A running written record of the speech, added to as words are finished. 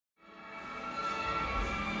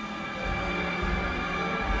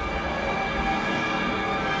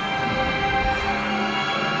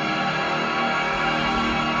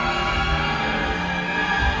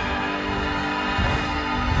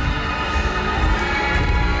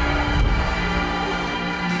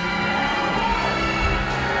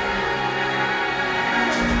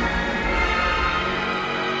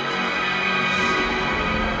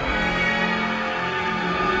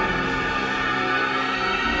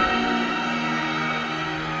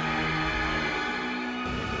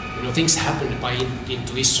things happen by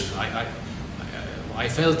intuition. I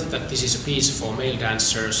felt that this is a piece for male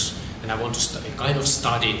dancers, and I want to kind of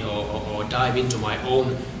study or dive into my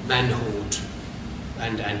own manhood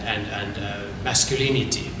and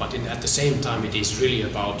masculinity. But at the same time, it is really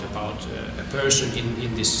about a person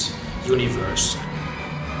in this universe.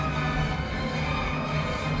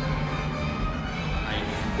 I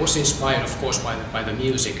was inspired, of course, by the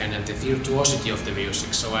music and the virtuosity of the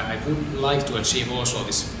music. So I would like to achieve also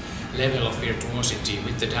this level of virtuosity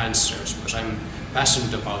with the dancers, because I'm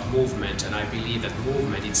passionate about movement, and I believe that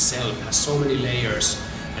movement itself has so many layers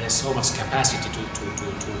and has so much capacity to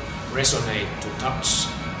resonate, to touch,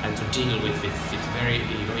 and to deal with very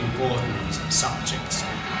important subjects.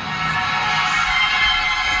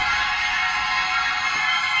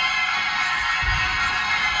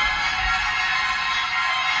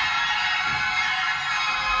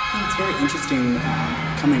 It's very interesting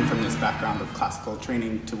coming from this background of classical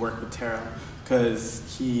training to work with Tero,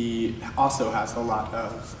 because he also has a lot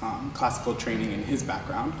of classical training in his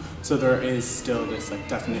background. So there is still this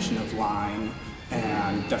definition of line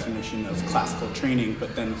and definition of classical training,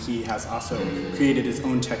 but then he has also created his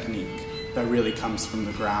own technique that really comes from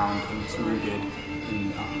the ground and is rooted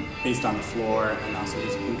in, based on the floor, and also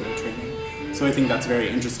his Budo training. So I think that's very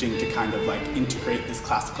interesting to kind of integrate this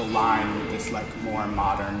classical line with this more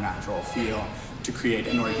modern, natural feel to create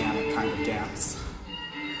an organic kind of dance.